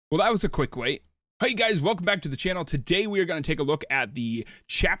Well, that was a quick wait. Hey guys, welcome back to the channel. Today we are going to take a look at the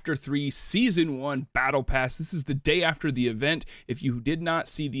Chapter 3 Season 1 Battle Pass. This is the day after the event. If you did not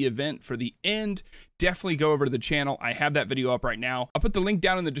see the event for the end, definitely go over to the channel. I have that video up right now. I'll put the link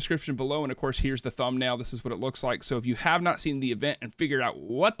down in the description below, and of course, here's the thumbnail. This is what it looks like. So if you have not seen the event and figured out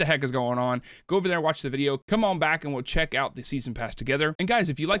what the heck is going on, go over there, watch the video, come on back, and we'll check out the Season Pass together. And guys,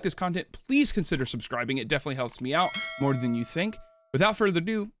 if you like this content, please consider subscribing. It definitely helps me out more than you think. Without further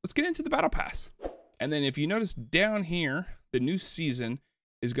ado, let's get into the Battle Pass. And then if you notice down here, the new season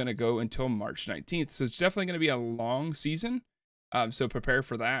is going to go until March 19th. So it's definitely going to be a long season. So prepare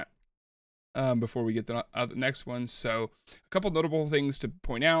for that before we get the next one. So a couple notable things to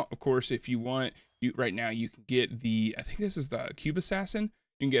point out. Of course, if you want, right now you can get the, I think this is the Cube Assassin.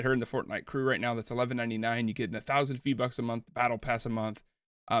 You can get her in the Fortnite crew right now. That's $11.99. You get 1,000 V-Bucks a month, Battle Pass a month.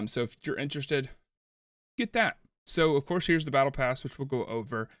 So if you're interested, get that. So of course, here's the Battle Pass, which we'll go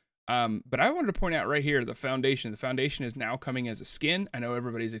over. But I wanted to point out right here, the Foundation. The Foundation is now coming as a skin. I know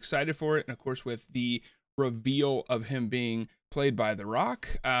everybody's excited for it. And of course, with the reveal of him being played by The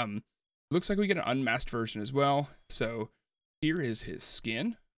Rock, looks like we get an unmasked version as well. So here is his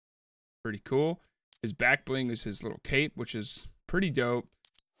skin. Pretty cool. His back bling is his little cape, which is pretty dope.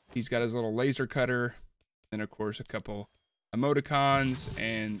 He's got his little laser cutter. And of course, a couple emoticons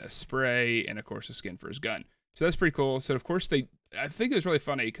and a spray, and of course, a skin for his gun. So that's pretty cool. So of course I think it was really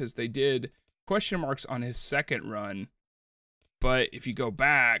funny because they did question marks on his second run, but if you go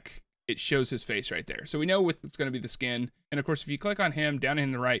back, it shows his face right there. So we know it's going to be the skin. And of course, if you click on him down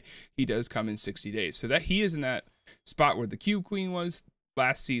in the right, he does come in 60 days. So that he is in that spot where the Cube Queen was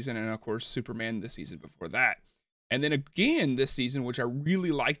last season. And of course, Superman the season before that. And then again, this season, which I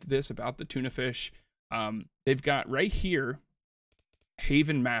really liked this about the tuna fish, they've got right here,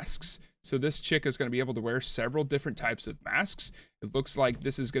 Haven masks. So this chick is going to be able to wear several different types of masks. It looks like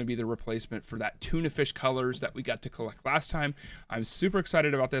this is going to be the replacement for that tuna fish colors that we got to collect last time. I'm super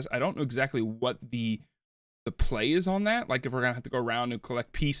excited about this. I don't know exactly what the play is on that. Like if we're going to have to go around and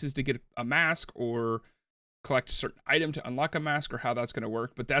collect pieces to get a mask or collect a certain item to unlock a mask or how that's going to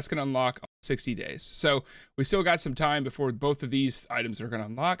work. But that's going to unlock 60 days. So we still got some time before both of these items are going to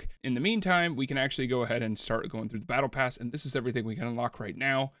unlock. In the meantime, we can actually go ahead and start going through the Battle Pass. And this is everything we can unlock right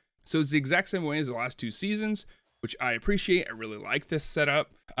now. So it's the exact same way as the last two seasons, which I appreciate. I really like this setup.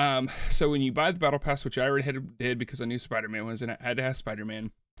 So when you buy the Battle Pass, which I already did because I knew Spider-Man was in it, I had to have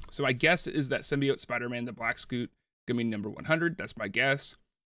Spider-Man. So my guess is that symbiote Spider-Man, the black scoot, gonna be number 100. That's my guess.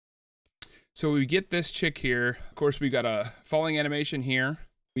 So we get this chick here. Of course, we got a falling animation here.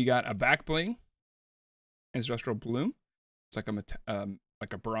 We got a back bling, ancestral bloom. It's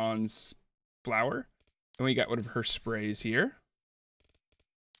like a bronze flower. And we got one of her sprays here.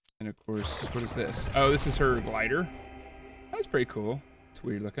 And of course, what is this? Oh, this is her glider. That's pretty cool. It's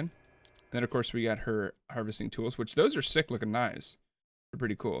weird looking. And then of course we got her harvesting tools, which those are sick looking knives. They're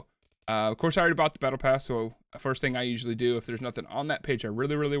pretty cool. Of course, I already bought the Battle Pass, so first thing I usually do, if there's nothing on that page I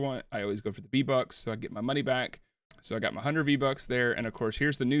really want, I always go for the V-Bucks, so I get my money back. So I got my 100 V-Bucks there, and of course,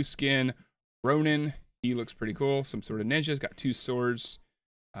 here's the new skin, Ronin. He looks pretty cool. Some sort of ninja. Got two swords.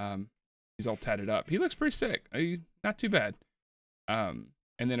 He's all tatted up. He looks pretty sick. Not too bad.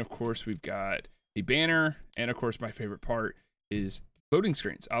 And then, of course, we've got a banner. And, of course, my favorite part is loading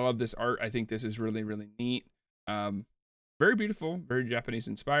screens. I love this art. I think this is really, really neat. Very beautiful. Very Japanese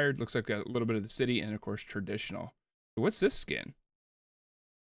inspired. Looks like a little bit of the city. And, of course, traditional. So what's this skin?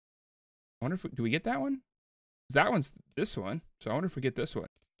 I wonder if do we get that one? That one's this one. So I wonder if we get this one.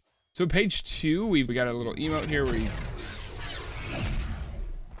 So page 2, we got a little emote here where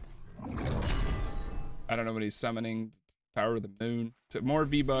I don't know what he's summoning. Power of the moon. So more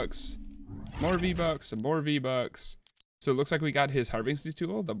V-Bucks, more V-Bucks, and more V-Bucks. So it looks like we got his harvesting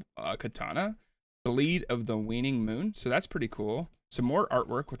tool, the katana, the lead of the waning moon. So that's pretty cool. Some more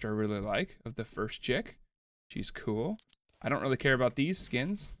artwork, which I really like, of the first chick. She's cool. I don't really care about these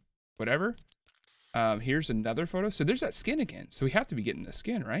skins, whatever. Here's another photo. So there's that skin again. So we have to be getting the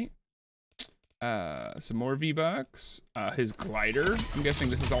skin, right? Some more V-Bucks. His glider. I'm guessing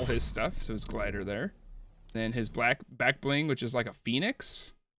this is all his stuff. So his glider there. Then his black back bling, which is like a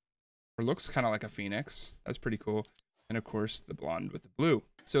phoenix, or looks kind of like a phoenix. That's pretty cool. And of course, the blonde with the blue.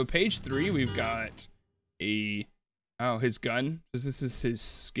 So page 3, we've got his gun. This is his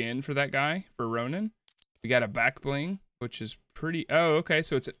skin for that guy, for Ronin. We got a back bling, which is pretty, okay,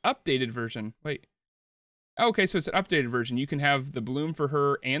 so it's an updated version. Wait. Okay, so it's an updated version. You can have the bloom for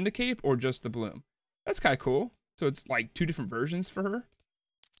her and the cape, or just the bloom. That's kind of cool. So it's like 2 different versions for her.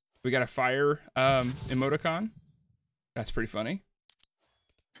 We got a fire emoticon. That's pretty funny.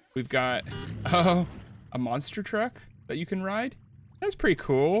 We've got a monster truck that you can ride. That's pretty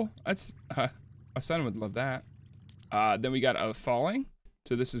cool. That's my son would love that. Then we got a falling.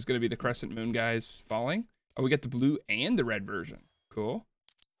 So this is going to be the crescent moon guys falling. Oh, we get the blue and the red version. Cool.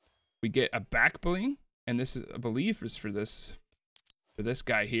 We get a back bling, and this is, I believe, is for this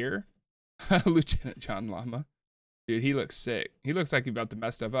guy here, Lieutenant John Llama. Dude, he looks sick. He looks like he's about to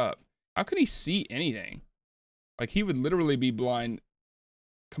mess stuff up. How can he see anything? Like, he would literally be blind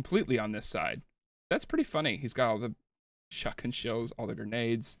completely on this side. That's pretty funny. He's got all the shotgun shells, all the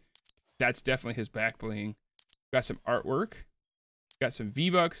grenades. That's definitely his back bling. Got some artwork. Got some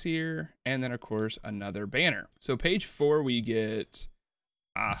V-Bucks here. And then, of course, another banner. So page 4, we get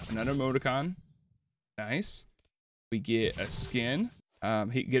another emoticon. Nice. We get a skin.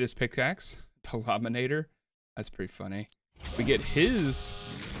 He get his pickaxe. The Laminator. That's pretty funny. We get his...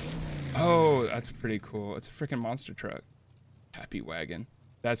 Oh, that's pretty cool. It's a freaking monster truck. Happy wagon.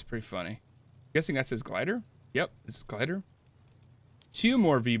 That's pretty funny. I'm guessing that's his glider? Yep, it's his glider. 2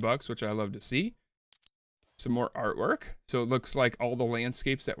 more V-Bucks, which I love to see. Some more artwork. So it looks like all the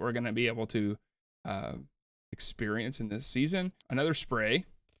landscapes that we're going to be able to experience in this season. Another spray.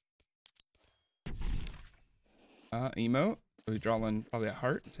 Emote. We draw in probably a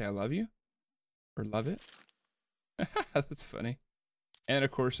heart and say I love you. Or love it. That's funny. And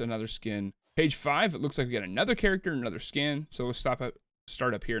of course another skin. Page 5, it looks like we got another character, another skin. So we'll start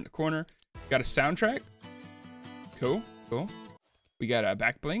up here in the corner. Got a soundtrack. Cool, cool. We got a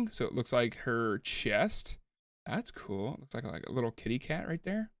back bling, so it looks like her chest. That's cool. Looks like a little kitty cat right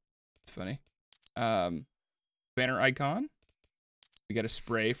there. It's funny. Banner icon. We got a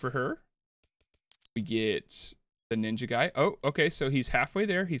spray for her. We get the ninja guy. Oh, okay, so he's halfway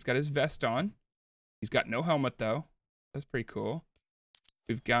there. He's got his vest on. He's got no helmet though. That's pretty cool.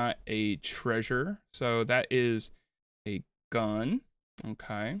 We've got a treasure. So that is a gun.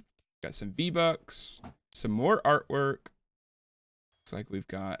 Okay. Got some V-Bucks. Some more artwork. Looks like we've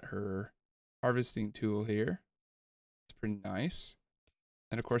got her harvesting tool here. It's pretty nice.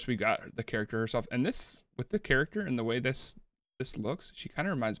 And of course we got the character herself. And this, with the character and the way this looks, she kind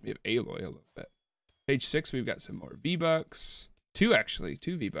of reminds me of Aloy a little bit. Page 6, we've got some more V-Bucks. 2 actually,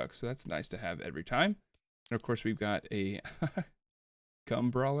 2 V-Bucks. So that's nice to have every time. And of course we've got a gum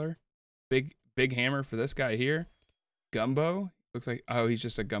brawler. Big hammer for this guy here. Gumbo. Looks like, oh, he's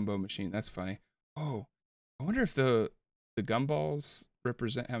just a gumbo machine. That's funny. Oh, I wonder if the gumballs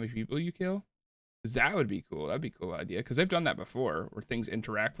represent how many people you kill. That would be cool. That'd be a cool idea. Because they've done that before, where things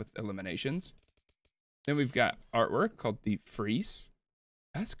interact with eliminations. Then we've got artwork called the Freeze.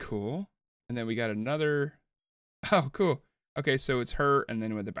 That's cool. And then we got another. Oh, cool. Okay, so it's her and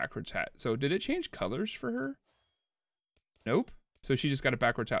then with the backwards hat. So did it change colors for her? Nope. So she just got a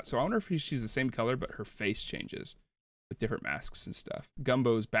backwards hat. So I wonder if she's the same color, but her face changes with different masks and stuff.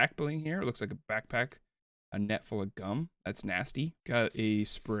 Gumbo's back bling here. It looks like a backpack, a net full of gum. That's nasty. Got a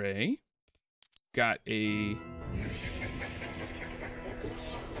spray. Got a...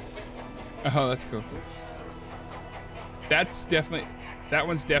 Oh, that's cool. That's definitely... That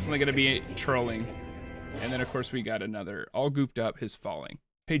one's definitely going to be trolling. And then, of course, we got another all gooped up, his falling.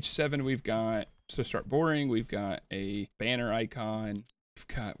 Page 7, we've got, so start boring, we've got a banner icon. We've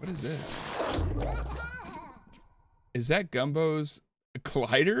got, what is this? Is that Gumbo's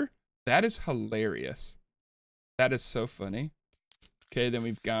glider? That is hilarious. That is so funny. Okay, then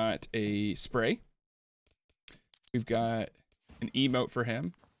we've got a spray. We've got an emote for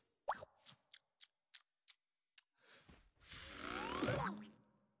him.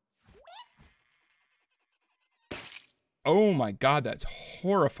 Oh my god, that's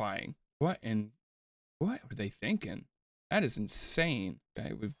horrifying. What were they thinking? That is insane.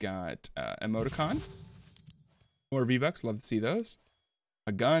 Okay, we've got emoticon. More V-Bucks, love to see those.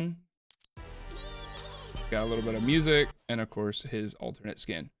 A gun. Got a little bit of music, and of course his alternate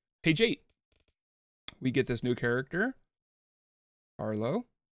skin. Page 8. We get this new character. Arlo.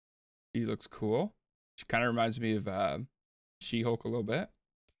 He looks cool. She kind of reminds me of She-Hulk a little bit.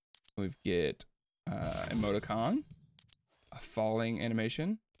 We get emoticon. A falling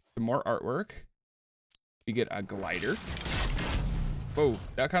animation. Some more artwork. We get a glider. Whoa,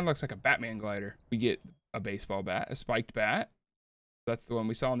 that kind of looks like a Batman glider. We get a baseball bat, a spiked bat. That's the one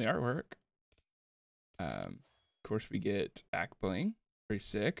we saw in the artwork. Of course, we get back bling. Pretty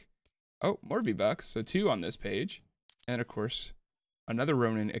sick. Oh, more V-Bucks. So 2 on this page. And of course, another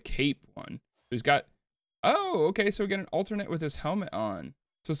Ronin, a cape one. So he's got... Oh, okay, so we get an alternate with his helmet on.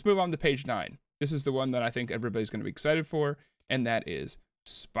 So let's move on to page 9. This is the one that I think everybody's going to be excited for, and that is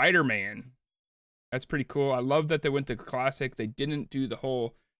Spiderman. That's pretty cool. I love that they went to classic. They didn't do the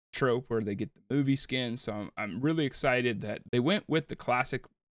whole trope where they get the movie skin, so I'm really excited that they went with the classic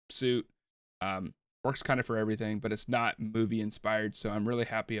suit. Works kind of for everything, but it's not movie inspired, so I'm really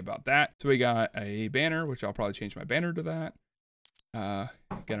happy about that. So we got a banner, which I'll probably change my banner to that. Got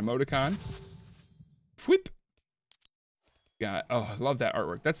emoticon. Whip. Got, oh, I love that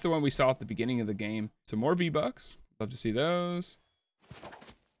artwork. That's the one we saw at the beginning of the game. Some more V-Bucks. Love to see those.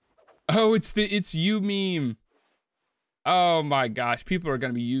 Oh, it's you meme. Oh my gosh, people are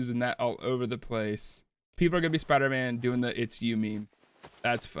gonna be using that all over the place. People are gonna be Spider-Man doing the it's you meme.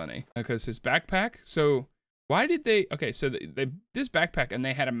 That's funny. Because his backpack. So why did they? Okay, so they this backpack and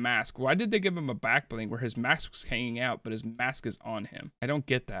they had a mask. Why did they give him a back bling where his mask's hanging out but his mask is on him? I don't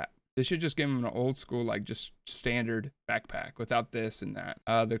get that. They should just give him an old school, like just standard backpack without this and that.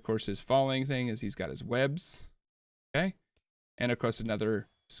 Of course, his falling thing is he's got his webs. Okay, and of course another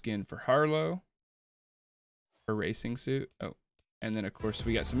skin for Harlow. Her racing suit. Oh, and then of course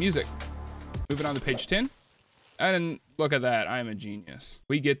we got some music. Moving on to page 10. And look at that, I'm a genius.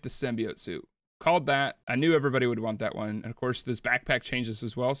 We get the symbiote suit. Called that. I knew everybody would want that one. And of course, this backpack changes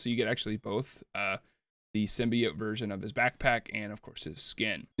as well, so you get actually both the symbiote version of his backpack and of course his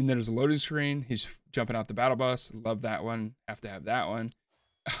skin. And then there's a loading screen. He's jumping out the battle bus. Love that one. Have to have that one.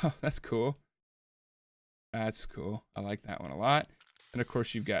 Oh, that's cool. That's cool. I like that one a lot. And of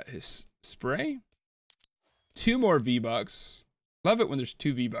course, you've got his spray. 2 more V-Bucks. Love it when there's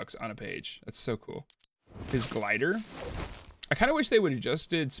 2 V-Bucks on a page. That's so cool. His glider. I kind of wish they would have just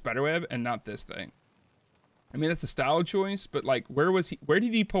did spiderweb and not this thing. I mean, that's a style choice, but like, where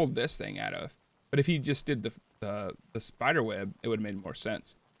did he pull this thing out of? But if he just did the spiderweb, it would have made more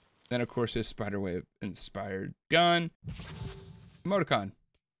sense. Then of course his spiderweb inspired gun. Emoticon.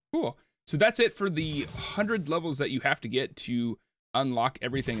 Cool. So that's it for the 100 levels that you have to get to unlock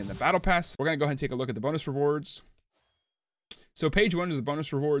everything in the battle pass. We're gonna go ahead and take a look at the bonus rewards. So page 1 is the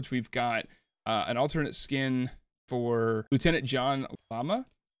bonus rewards. We've got an alternate skin for Lieutenant John Lama.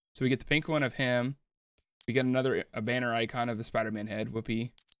 So we get the pink one of him. We get a banner icon of the Spider-Man head.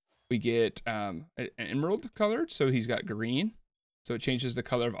 Whoopee. We get an emerald colored, so he's got green. So it changes the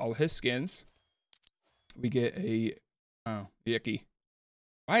color of all his skins. We get a, oh, yucky.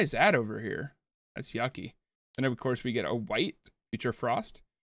 Why is that over here? That's yucky. And of course we get a white Future Frost.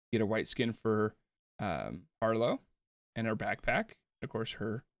 We get a white skin for Harlow and her backpack. Of course,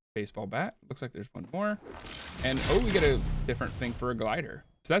 her baseball bat. Looks like there's one more. And oh, we get a different thing for a glider.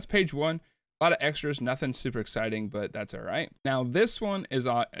 So that's page 1. A lot of extras, nothing super exciting, but that's all right. Now this one is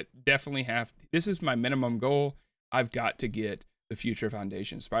definitely this is my minimum goal. I've got to get the Future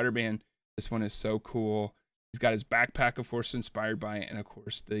Foundation Spider-Man. This one is so cool. He's got his backpack, of course, inspired by it, and of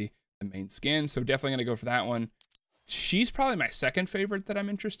course the main skin. So definitely gonna go for that one. She's probably my second favorite that I'm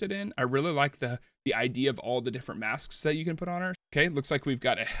interested in. I really like the idea of all the different masks that you can put on her. Okay, looks like we've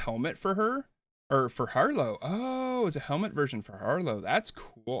got a helmet for her, or for Harlow. Oh, it's a helmet version for Harlow. That's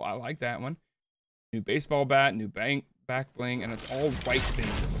cool. I like that one. New baseball bat, new back bling, and it's all white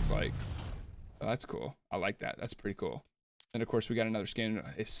things, it looks like. Oh, that's cool. I like that. That's pretty cool. And of course, we got another skin,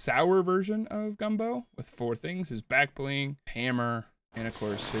 a sour version of Gumbo with 4 things: his back bling, hammer, and of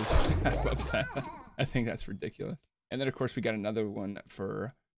course his. I love that. I think that's ridiculous. And then of course we got another one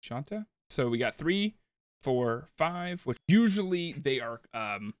for Shanta. So we got 3, 4, 5, which usually they are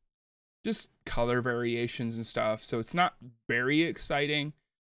just color variations and stuff. So it's not very exciting.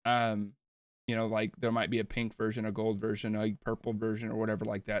 You know, like there might be a pink version, a gold version, a purple version, or whatever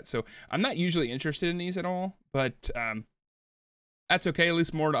like that. So I'm not usually interested in these at all, but that's okay. At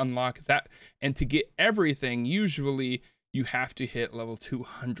least more to unlock that. And to get everything, usually you have to hit level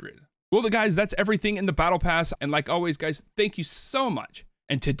 200. Well, guys, that's everything in the battle pass. And like always, guys, thank you so much.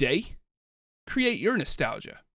 And today, create your nostalgia.